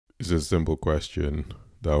It's a simple question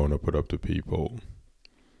that I want to put up to people.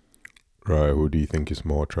 Right, who do you think is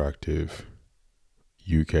more attractive?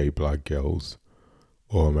 UK black girls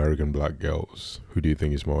or American black girls? Who do you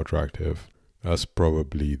think is more attractive? That's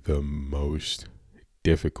probably the most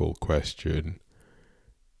difficult question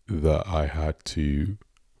that I had to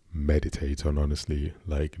meditate on, honestly.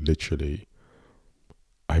 Like, literally.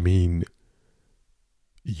 I mean,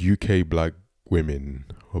 UK black women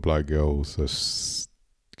or black girls are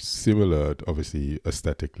similar, obviously,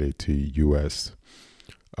 aesthetically to US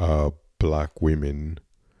black women,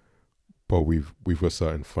 but we've got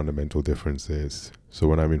certain fundamental differences. So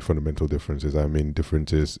when I mean fundamental differences, I mean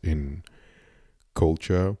differences in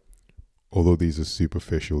culture, although these are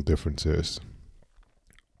superficial differences.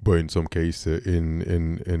 But in some cases,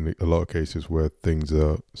 in a lot of cases where things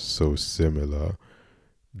are so similar,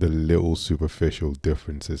 the little superficial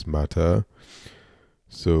differences matter.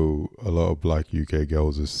 So a lot of black UK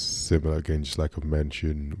girls are similar, again, just like I've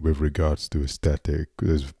mentioned, with regards to aesthetic.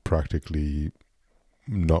 There's practically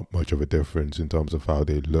not much of a difference in terms of how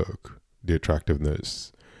they look, the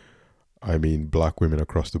attractiveness. I mean, black women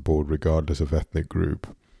across the board, regardless of ethnic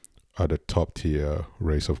group, are the top tier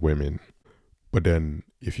race of women. But then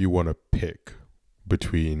if you want to pick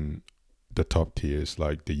between the top tiers,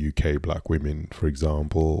 like the UK black women, for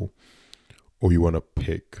example, or you want to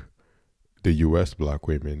pick the US black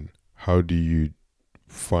women, how do you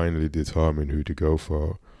finally determine who to go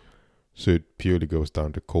for? So it purely goes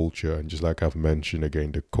down to culture. And just like I've mentioned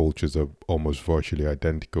again, the cultures are almost virtually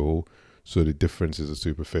identical. So the differences are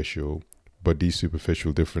superficial, but these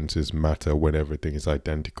superficial differences matter when everything is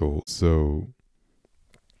identical. So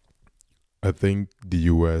I think the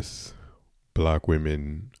US black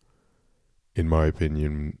women, in my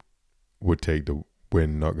opinion, would take the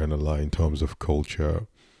win, not gonna lie, in terms of culture.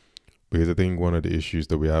 Because I think one of the issues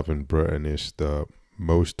that we have in Britain is that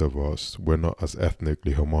most of us, we're not as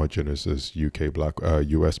ethnically homogenous as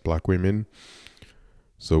US black women.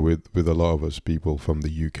 So with a lot of us people from the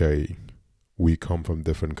UK, we come from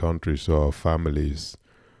different countries. So our families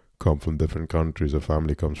come from different countries. Our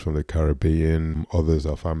family comes from the Caribbean. Others,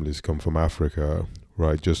 our families come from Africa,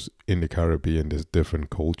 right? Just in the Caribbean, there's different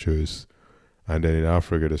cultures. And then in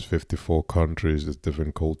Africa, there's 54 countries, there's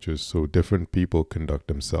different cultures. So different people conduct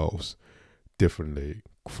themselves differently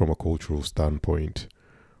from a cultural standpoint.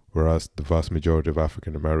 Whereas the vast majority of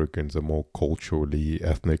African Americans are more culturally,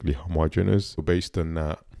 ethnically homogenous. So based on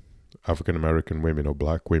that, African American women or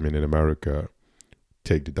black women in America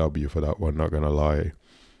take the W for that one, not gonna lie.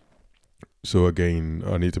 So again,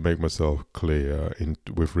 I need to make myself clear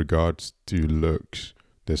with regards to looks.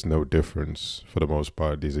 There's no difference for the most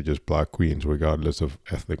part. These are just black queens, regardless of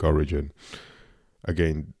ethnic origin.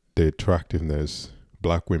 Again, the attractiveness,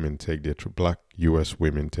 black US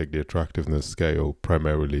women take the attractiveness scale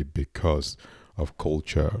primarily because of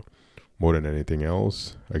culture more than anything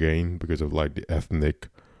else. Again, because of like the ethnic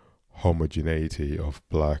homogeneity of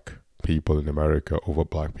black people in America over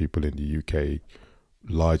black people in the UK,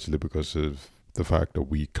 largely because of the fact that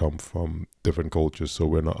we come from different cultures, so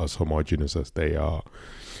we're not as homogenous as they are.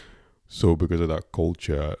 So because of that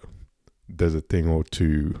culture, there's a thing or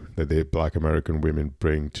two that the black American women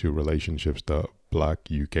bring to relationships that black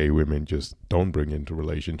UK women just don't bring into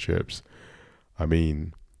relationships. I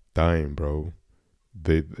mean, damn, bro.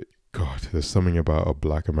 God, there's something about a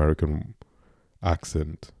black American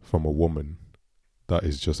accent from a woman that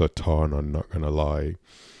is just a turn on, not gonna lie.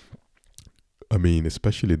 I mean,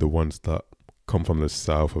 especially the ones that come from the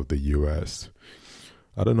south of the US.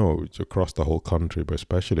 I don't know, it's across the whole country, but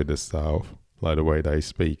especially the south, like the way they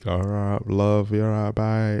speak. All right, love, you're right,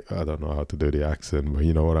 bye. I don't know how to do the accent, but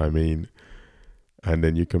you know what I mean. And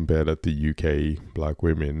then you compare that to UK black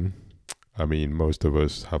women. I mean, most of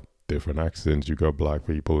us have different accents. You got black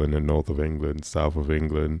people in the north of England, south of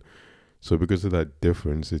England. So because of that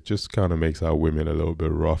difference, it just kind of makes our women a little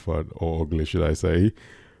bit rougher or ugly, should I say.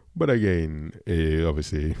 But again,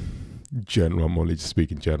 obviously, I'm only just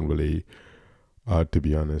speaking generally, to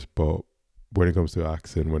be honest. But when it comes to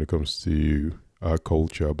accent, when it comes to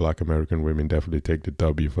culture, black American women definitely take the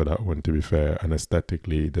W for that one, to be fair. And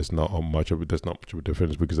aesthetically, there's not much of a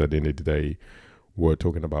difference, because at the end of the day, we're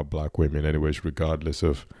talking about black women anyways, regardless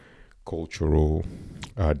of cultural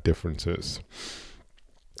differences,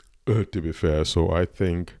 to be fair. So I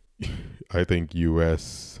think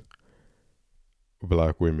US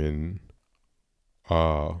black women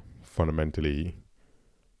are fundamentally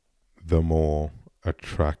the more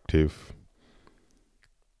attractive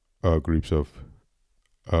groups of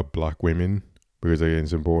black women Because again,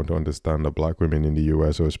 it's important to understand that black women in the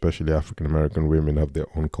US, or especially African American women, have their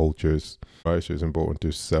own cultures, right? So it's important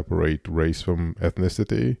to separate race from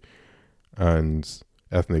ethnicity. And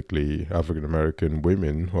ethnically, African American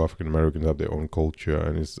women or African Americans have their own culture.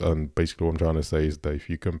 And basically what I'm trying to say is that if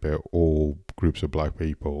you compare all groups of black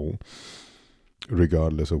people,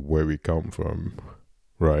 regardless of where we come from,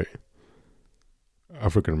 right,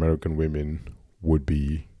 African American women would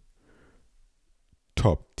be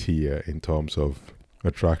top tier in terms of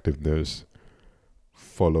attractiveness,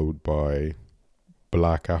 followed by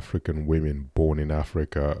black African women born in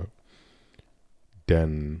Africa,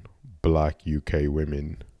 then black UK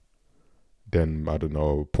women, then I don't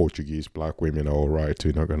know, Portuguese black women are alright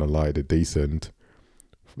too, not gonna lie, they're decent.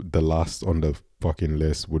 The last on the fucking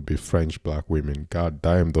list would be French black women. God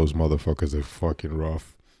damn, those motherfuckers are fucking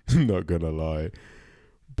rough. Not gonna lie.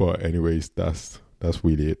 But anyways, that's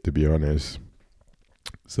really it, to be honest.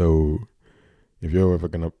 So if you're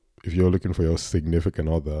looking for your significant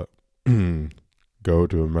other, go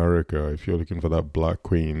to America. If you're looking for that black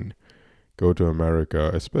queen, go to America,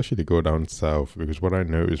 especially go down south, because what I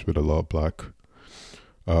notice with a lot of black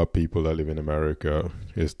people that live in America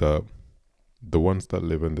is that the ones that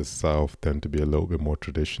live in the south tend to be a little bit more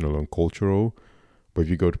traditional and cultural. But if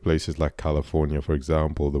you go to places like California, for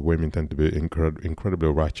example, the women tend to be incredibly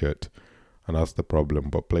ratchet, and that's the problem.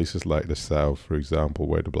 But places like the South, for example,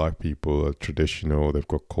 where the black people are traditional, they've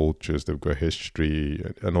got cultures, they've got history,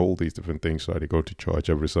 and all these different things. So they go to church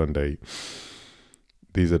every Sunday.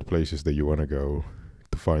 These are the places that you want to go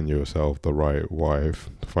to find yourself the right wife,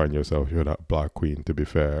 to find yourself you're that black queen, to be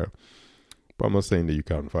fair. But I'm not saying that you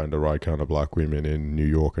can't find the right kind of black women in New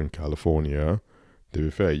York and California. To be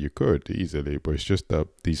fair, you could easily, but it's just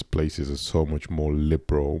that these places are so much more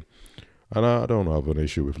liberal. And I don't have an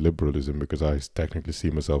issue with liberalism because I technically see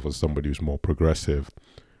myself as somebody who's more progressive.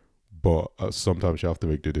 But sometimes you have to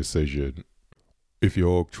make the decision. If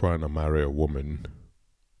you're trying to marry a woman,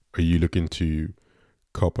 are you looking to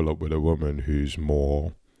couple up with a woman who's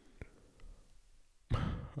more,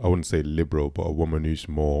 I wouldn't say liberal, but a woman who's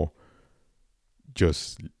more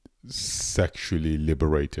just sexually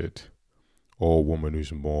liberated? Or a woman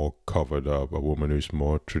who's more covered up, a woman who's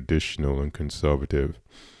more traditional and conservative?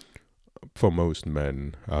 For most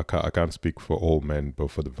men, I can't speak for all men,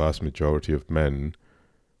 but for the vast majority of men,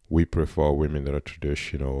 we prefer women that are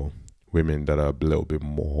traditional, women that are a little bit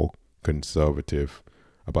more conservative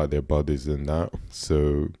about their bodies and that.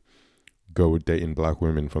 So go dating black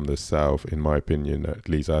women from the South, in my opinion, at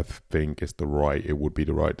least I think it would be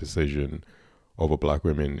the right decision over black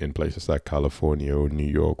women in places like California or New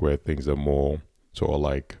York, where things are more sort of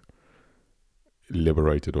like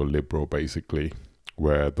liberated or liberal, basically,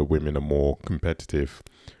 where the women are more competitive,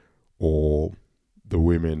 or the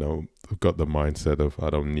women have got the mindset of, I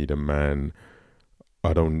don't need a man.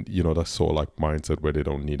 That's sort of like mindset where they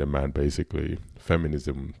don't need a man, basically.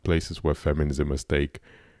 Feminism, places where feminism has take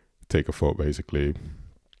a thought, basically,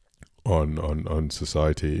 on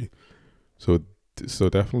society. So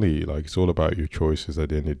definitely, like, it's all about your choices at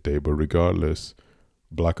the end of the day. But regardless,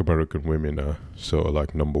 black American women are sort of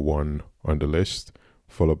like number one on the list,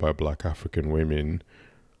 followed by black African women,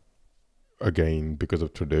 again, because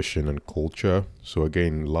of tradition and culture. So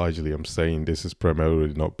again, largely I'm saying this is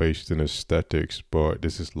primarily not based in aesthetics, but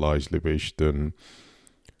this is largely based on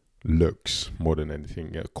looks more than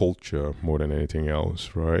anything, culture more than anything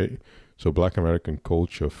else, right? So black American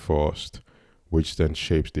culture first, which then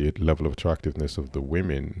shapes the level of attractiveness of the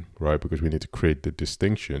women, right? Because we need to create the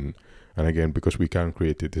distinction. And again, because we can't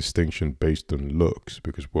create the distinction based on looks,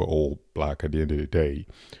 because we're all black at the end of the day.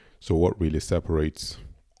 So what really separates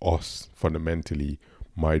us fundamentally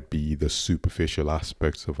might be the superficial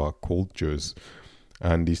aspects of our cultures.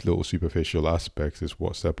 And these little superficial aspects is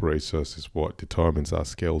what separates us, is what determines our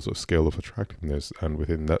scale of attractiveness. And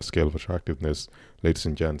within that scale of attractiveness, ladies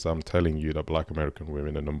and gents, I'm telling you that black American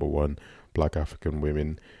women are number one, black African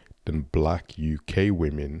women, then black UK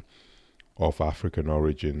women of African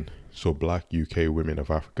origin. So black UK women of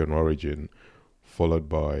African origin, followed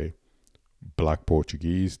by black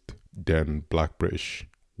Portuguese, then black British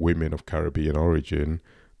women of Caribbean origin.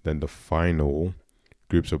 Then the final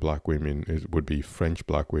groups of black women would be French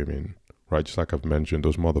black women, right? Just like I've mentioned,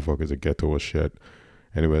 those motherfuckers are ghetto as shit.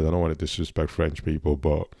 Anyways, I don't want to disrespect French people,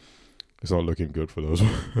 but it's not looking good for those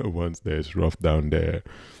ones there. It's rough down there,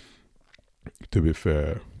 to be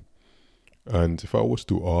fair. And if I was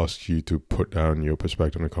to ask you to put down your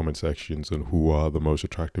perspective in the comment sections on who are the most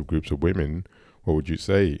attractive groups of women, what would you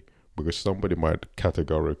say? Because somebody might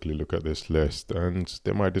categorically look at this list and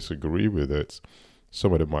they might disagree with it.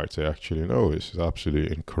 Somebody might say, actually, no, this is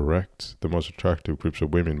absolutely incorrect. The most attractive groups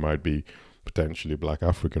of women might be potentially black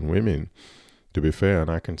African women, to be fair. And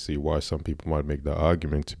I can see why some people might make that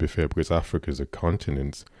argument, to be fair, because Africa is a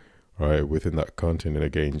continent, right? Within that continent,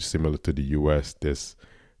 again, similar to the US,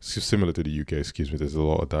 similar to the UK, excuse me, there's a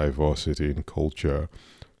lot of diversity in culture.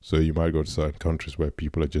 So you might go to certain countries where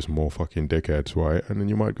people are just more fucking dickheads, right? And then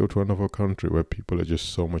you might go to another country where people are just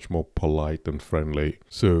so much more polite and friendly.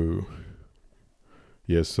 So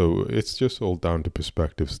yeah, so it's just all down to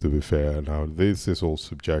perspectives, to be fair. Now, this is all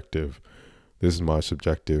subjective. This is my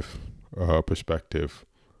subjective perspective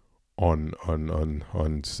on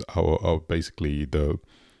our basically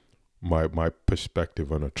my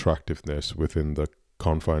perspective on attractiveness within the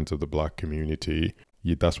confines of the black community.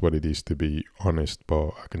 Yeah, that's what it is, to be honest, but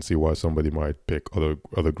I can see why somebody might pick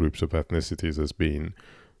other groups of ethnicities as being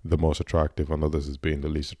the most attractive and others as being the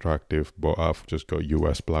least attractive, but I've just got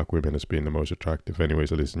US black women as being the most attractive anyways,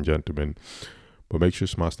 ladies and gentlemen. But make sure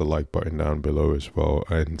to smash the like button down below as well,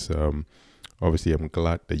 and obviously I'm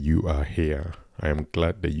glad that you are here. I am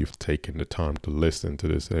glad that you've taken the time to listen to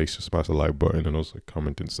this. Make sure to smash the like button and also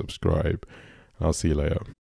comment and subscribe. I'll see you later.